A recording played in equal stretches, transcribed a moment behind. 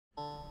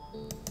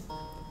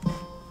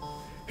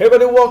Hey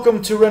everybody,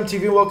 welcome to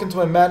RemTV, welcome to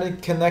my Madden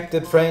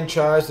connected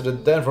franchise, to the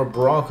Denver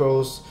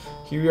Broncos.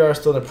 Here we are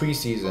still in the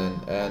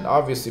preseason, and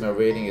obviously my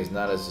rating is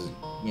not as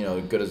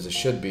good as it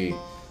should be.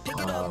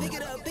 But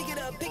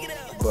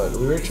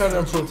we were trying to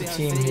improve the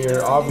team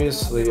here.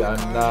 Obviously,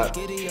 I'm not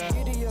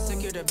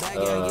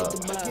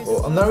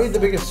I'm not really the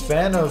biggest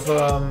fan of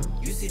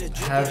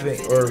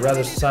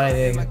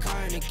signing.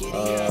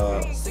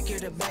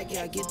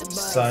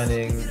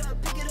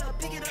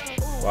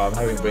 Wow, I'm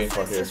having brain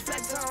fart here.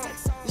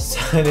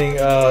 Signing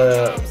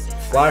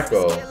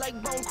Flacco.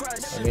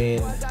 I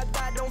mean,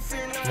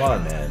 come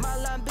on, man.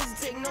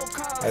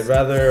 I'd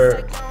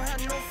rather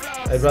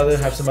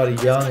have somebody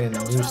young and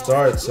new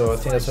start, so I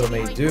think that's what I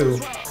may do.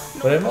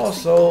 But I'm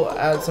also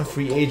add some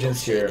free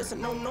agents here.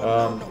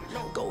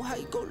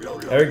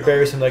 Eric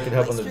Berry, somebody that can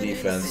help on the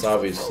defense,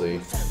 obviously.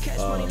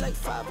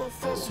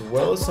 As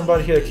well as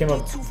somebody here that came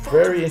up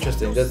very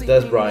interesting. That's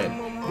Des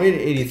Bryant, rated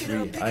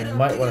 83. I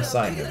might want to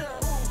sign him.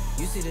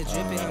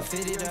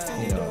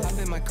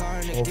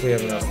 Hopefully I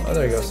have enough. Oh,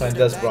 there you go. Sign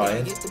Des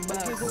Bryant.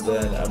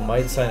 Then I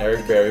might sign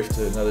Eric Berry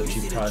to another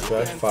cheap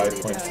contract,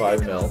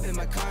 5.5 mil.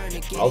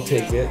 I'll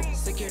take it.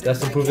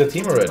 That's improved the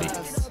team already.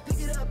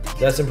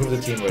 That's improved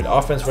the team already.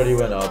 Offense already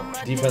went up.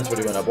 Defense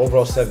already went up.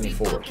 Overall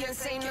 74.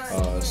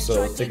 So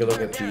let's take a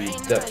look at the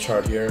depth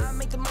chart here.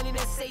 And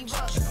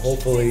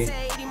hopefully,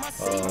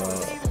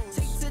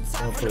 I'm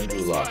gonna put in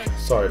Drew Lock.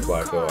 Sorry,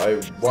 Flacco. I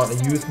want a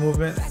youth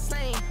movement.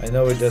 I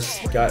know we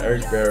just got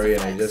Eric Berry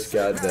and I just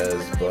got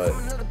Dez, but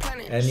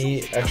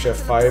any extra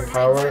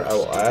firepower I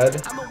will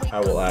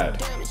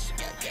add.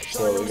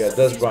 So we got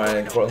Des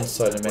Bryant, Cortland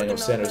Sutton, Emmanuel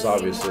Sanders,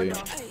 obviously.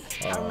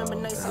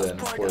 And then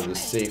for the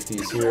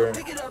safeties here,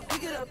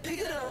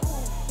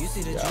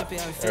 got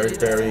Eric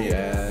Berry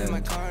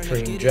and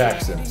Kareem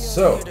Jackson.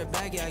 So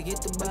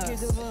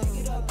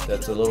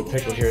that's a little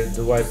pickle here.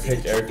 Do I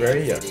pick Eric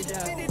Berry? Yes,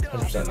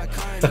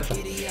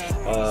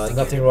 100%.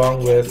 Nothing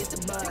wrong with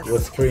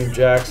Kareem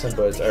Jackson,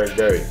 but it's Eric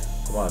Berry.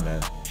 Come on,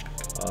 man.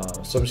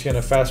 So I'm just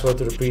gonna fast forward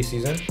through the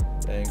preseason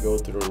and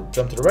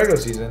jump to the regular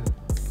season.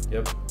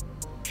 Yep.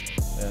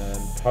 And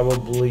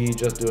probably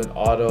just do an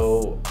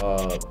auto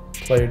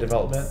player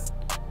development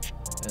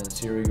and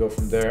see where we go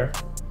from there.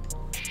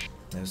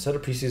 And set a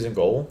preseason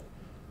goal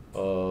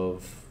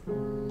of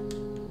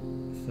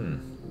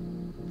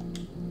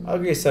I'll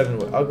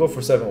go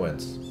for 7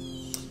 wins.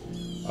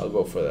 I'll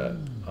go for that.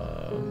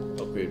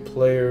 Upgrade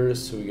players.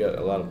 So we got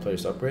a lot of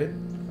players to upgrade.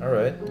 All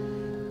right.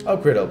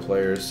 Upgrade all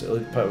players. It'll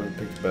probably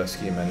pick the best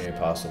scheme anyway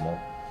possible.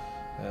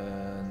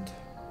 And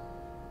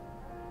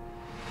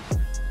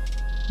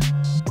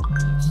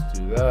let's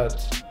do that.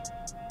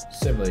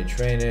 Simulate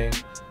training.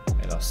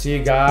 And I'll see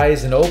you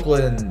guys in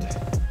Oakland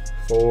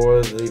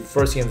for the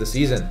first game of the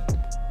season.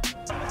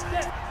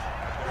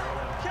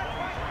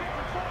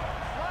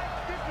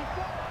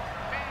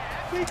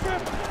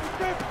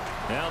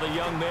 Now the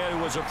young man who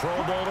was a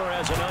Pro Bowler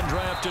as an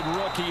undrafted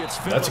rookie. It's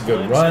that's a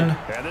good run.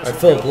 By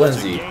Philip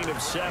Lindsay. We're going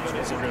to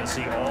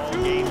see all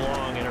game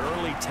long an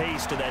early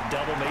taste of that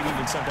double, maybe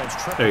even sometimes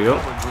triple. There you go.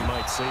 We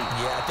might see.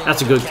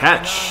 That's a good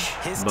catch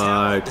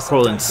by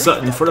Cortland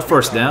Sutton for the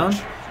first down.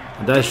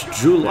 And that's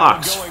Drew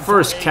Lock's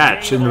first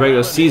catch in the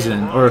regular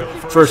season, or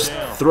first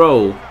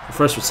throw,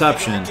 first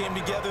reception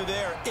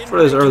for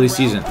his early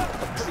season.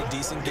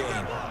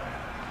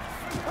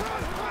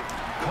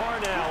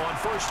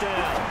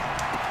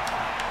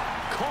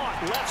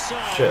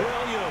 Shit.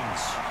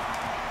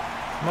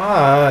 Come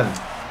on.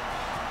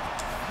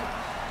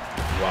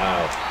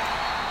 Wow.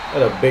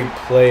 What a big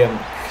play,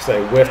 because I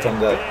whiffed on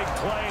that. I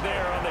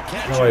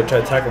don't know why I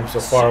tried to tackle him so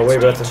far away,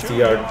 but that's a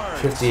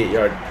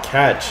 58-yard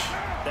catch.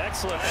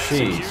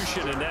 Jeez.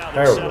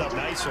 Terrible.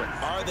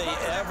 Are they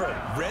ever?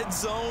 Red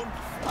zone?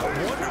 I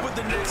wonder what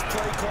the next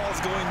play call is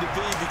going to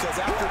be, because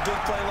after a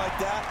big play like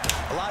that,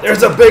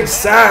 there's a big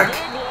sack.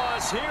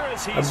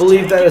 I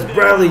believe that is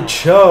Bradley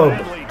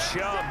Chubb.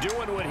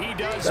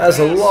 That's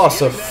a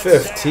loss of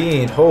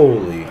 15.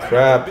 Holy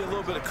crap. A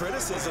little bit of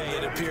criticism.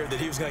 It appeared that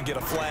he was going to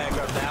get a flag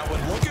on that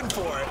one, looking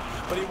for it,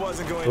 but he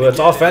wasn't going to. Well, it's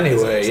off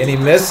anyway, and he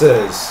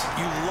misses.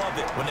 You love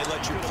it when they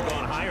let you play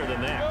higher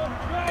than that.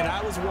 And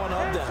I was one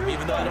of them.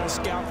 Even though I don't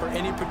scout for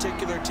any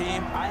particular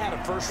team, I had a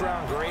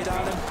first-round grade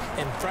on him,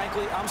 and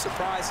frankly, I'm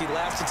surprised he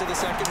lasted to the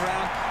second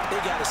round. They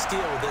got a steal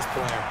with this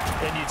player.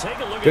 And you take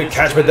a look good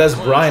catch by Des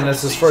Bryant.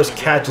 That's his first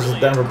catch as a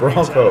Denver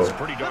Bronco.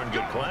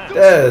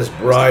 Des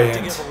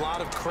Bryant. Give a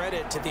lot of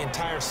credit to the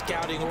entire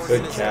scouting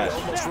good catch.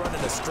 Almost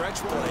running a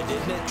stretch play,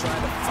 didn't it?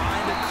 Trying to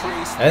find a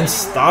crease. And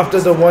stopped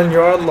at the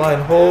 1-yard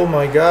line. Oh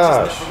my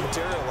gosh.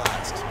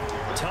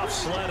 Tough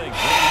sledding.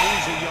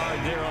 Lose a yard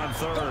there on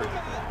third.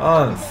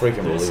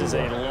 Unfreaking believable. This is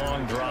a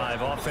long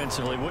drive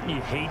offensively. Wouldn't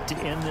you hate to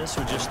end this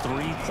with just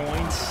 3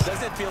 points?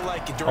 Doesn't it feel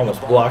like during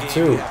almost blocked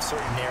too. Have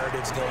certain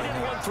narratives going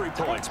on? 3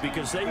 points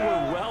because they were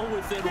well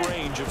within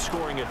range of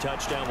scoring a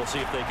touchdown. We'll see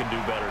if they can do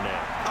better now.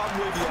 I'm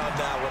with you on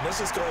that one. Let's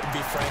just go ahead and be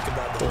frank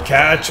about the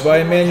catch by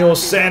Emmanuel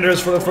Sanders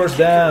for the first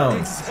down.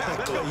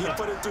 Exactly. You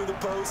put it through the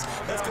post.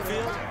 That's the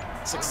field.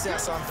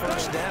 success on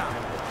first down.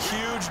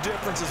 Huge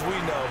difference, as we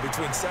know,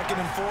 between 2nd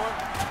and 4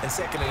 and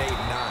 2nd and 8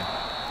 and 9.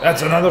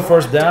 That's another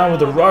first down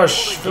with a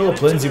rush.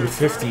 Philip Lindsay with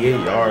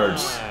 58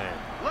 yards.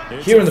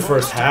 Here in the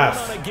first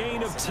half.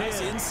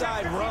 Nice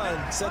inside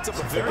run sets up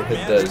a very here.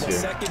 manageable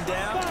 2nd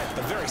down.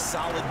 A very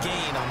solid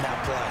gain on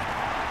that play.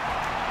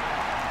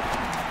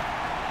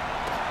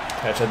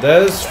 Catch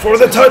Dez for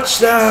the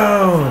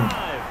touchdown.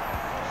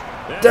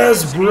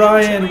 Dez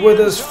Bryant with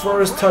his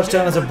first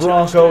touchdown as a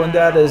Bronco, and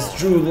that is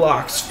Drew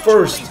Lock's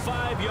first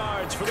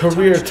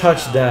career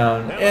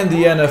touchdown in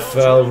the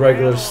NFL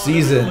regular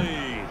season.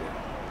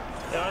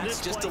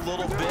 Just a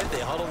little bit.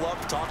 They huddle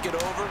up, talk it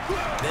over,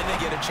 then they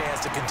get a chance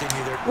to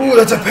continue their. Ooh,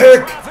 that's a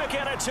pick.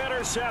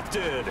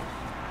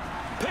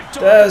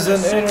 That's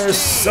an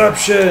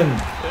interception.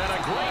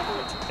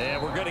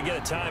 And we're going to get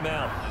a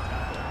timeout.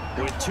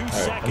 With 2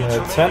 seconds. I'm going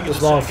to attempt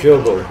this long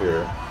field goal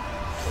here.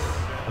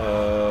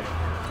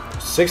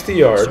 60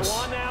 yards.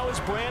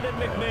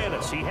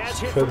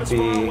 Could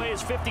be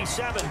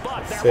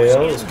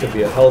fail. This could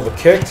be a hell of a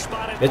kick.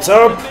 It's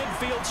up.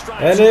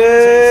 And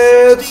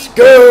it's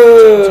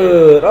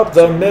good. Up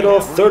the middle,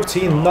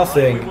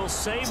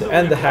 13-0 to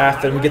end the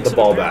half. Then we get the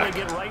ball back.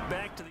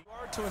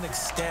 To an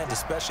extent,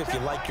 especially if you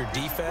like your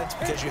defense,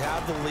 because you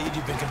have the lead,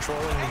 you've been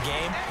controlling the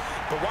game.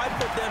 But why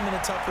put them in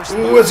a tougher spot?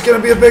 Ooh, it's going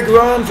to be a big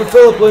run for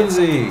Philip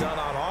Lindsay.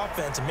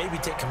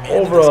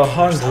 Over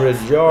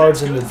 100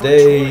 yards in the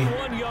day.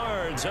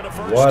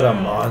 What a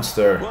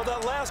monster. Well,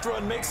 that last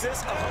run makes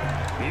this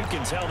You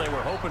can tell they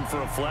were hoping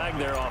for a flag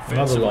there offensively.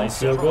 Another long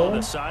field goal.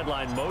 This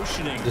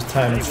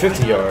time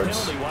 50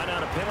 yards.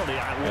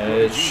 And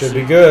it should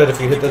be good if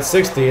you hit that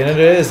 60, and it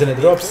is, and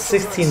they're up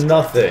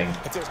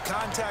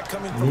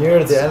 16-0.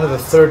 Near the end of the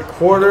third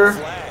quarter.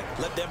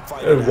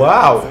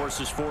 Wow.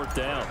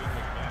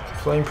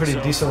 Playing pretty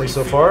decently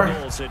so far.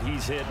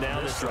 He's hit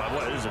now. This drive,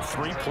 what is it?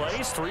 3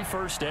 plays, 3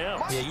 first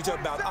downs. Yeah, you talk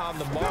about on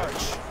the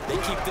march. They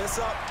keep this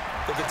up.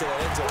 They get to the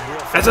end zone real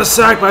fast. That's a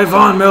sack by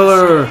Von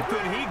Miller.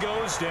 He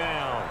goes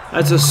down.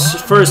 That's his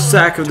first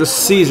sack of the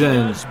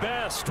season.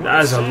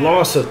 That is a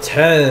loss of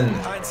 10.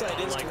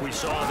 Like we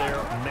saw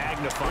there,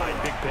 magnified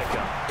big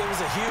pickup. It was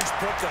a huge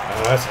pickup.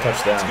 Oh, that's a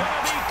touchdown.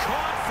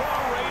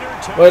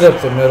 Right up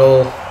the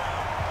middle.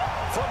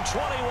 So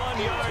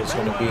it's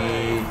going to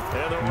be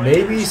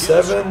maybe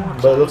 7,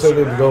 but it looks like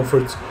they'll be going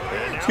for,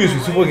 excuse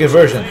me, 2-point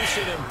conversion.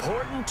 An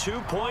important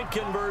 2-point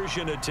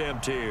conversion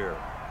attempt here.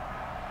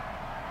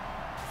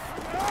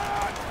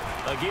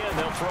 Again,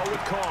 they'll throw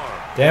with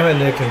Carr. Damn it,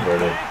 they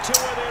converted.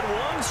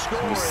 It's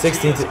going to be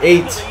 16-8.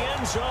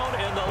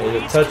 They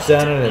get a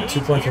touchdown and a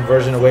 2-point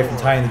conversion away from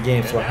tying the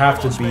game, so I have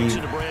to be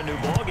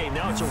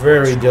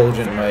very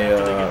diligent in my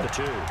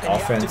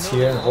offense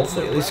here and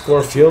hopefully at least score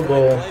a field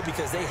goal.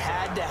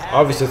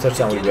 Obviously, a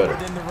touchdown would be better.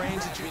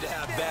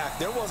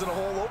 There wasn't a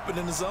hole open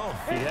in the zone.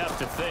 You have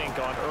to think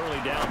on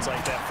early downs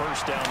like that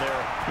first down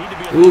there.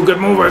 Ooh, good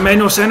move by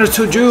Emmanuel Sanders,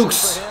 2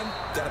 jukes.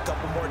 Got a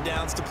couple more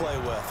downs to play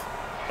with.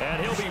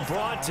 And he'll be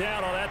brought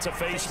down. Oh, that's a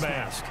face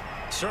mask.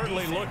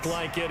 Certainly looked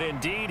like it.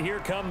 Indeed, here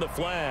come the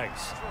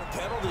flags.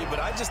 Penalty, but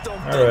I just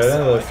don't think so.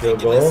 Another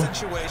field goal.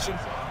 Situation,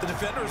 the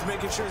defender was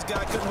making sure his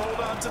guy couldn't hold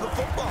on to the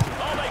football.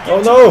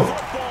 Oh no!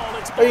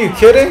 Are you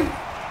kidding?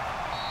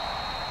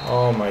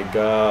 Oh my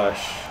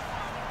gosh.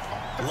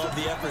 Love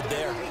the effort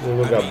there.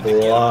 We got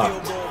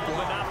blocked.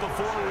 But not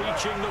before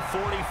reaching the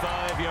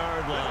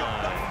 45-yard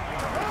line.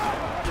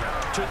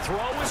 To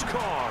throw his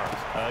Carr.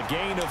 A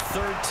gain of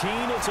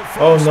 13. It's a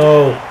oh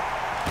no!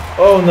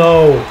 Oh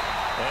no!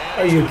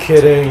 Are you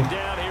kidding?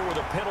 Down here with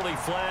a penalty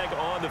flag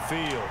on the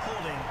field.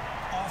 Holding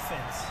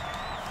offense.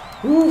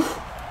 Whew.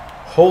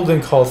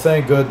 Holding call,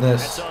 thank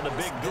goodness. On the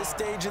this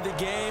stage of the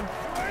game,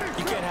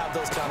 you can't have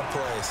those kind of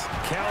plays.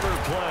 Counter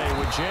play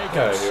with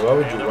Jacobs. Okay, why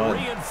would you run?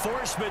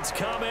 Reinforcements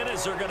come in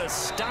as they're going to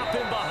stop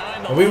him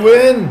behind the and we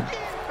win!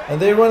 And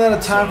they run out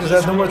of time because they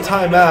have no more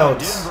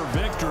timeouts.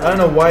 I don't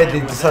know why they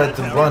decided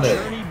to run it.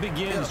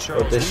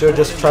 But they should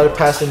just try to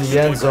pass in the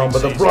end zone.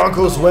 But the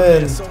Broncos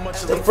win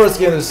the first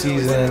game of the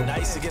season.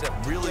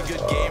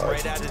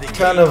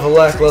 Kind of a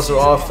lackluster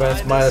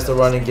offense minus the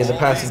running game. The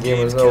passing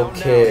game was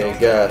okay, I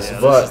guess.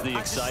 But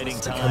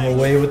come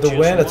away with the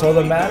win. That's all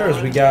that matters.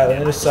 We got an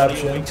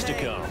interception.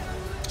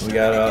 We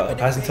got a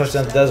passing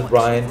touchdown to Dez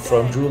Bryant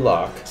from Drew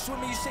Lock.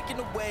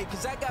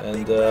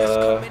 And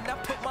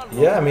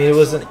yeah, I mean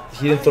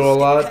he didn't throw a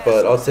lot,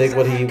 but I'll take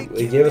what he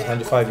gave us,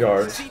 105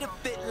 yards.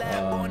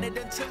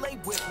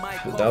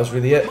 But that was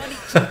really it.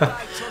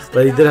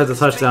 But he did have the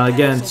touchdown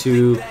again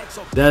to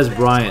Dez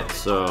Bryant,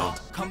 so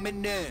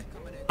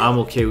I'm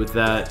okay with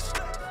that.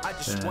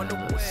 And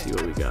let's see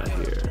what we got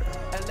here.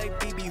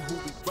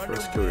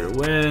 First career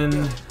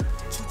win.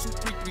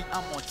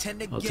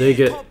 I'll take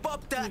it.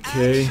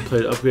 Okay,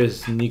 played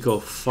upgrades to Nico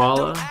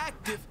Fala.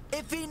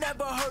 If he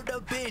never heard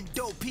of Ben,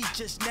 dope, he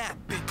just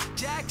napping.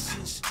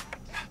 Jackson's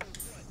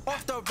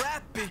off the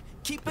rapping.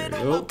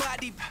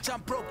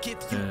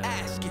 There you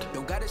go.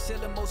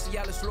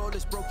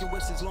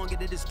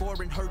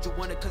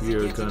 And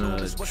you're gonna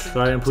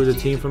try and improve the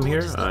team from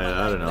here?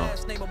 I don't know.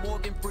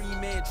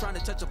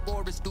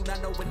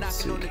 Let's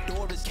see.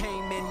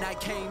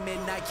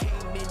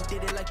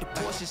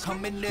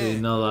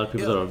 There's not a lot of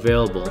people that are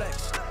available.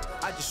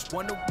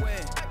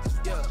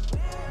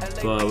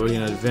 But we're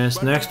gonna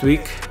advance next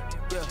week.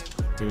 We're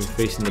gonna be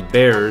facing the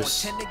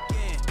Bears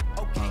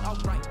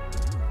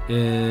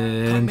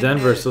in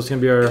Denver, so it's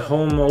gonna be our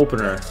home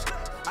opener.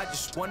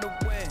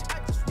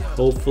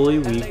 Hopefully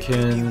we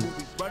can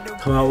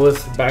come out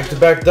with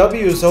back-to-back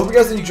W's. So I hope you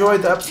guys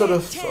enjoyed the episode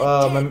of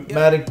my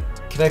Madden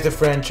Connected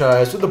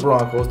franchise with the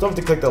Broncos. Don't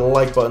forget to click the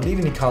like button, leave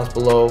any comments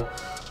below.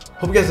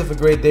 Hope you guys have a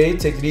great day,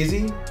 take it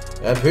easy,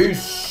 and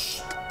peace.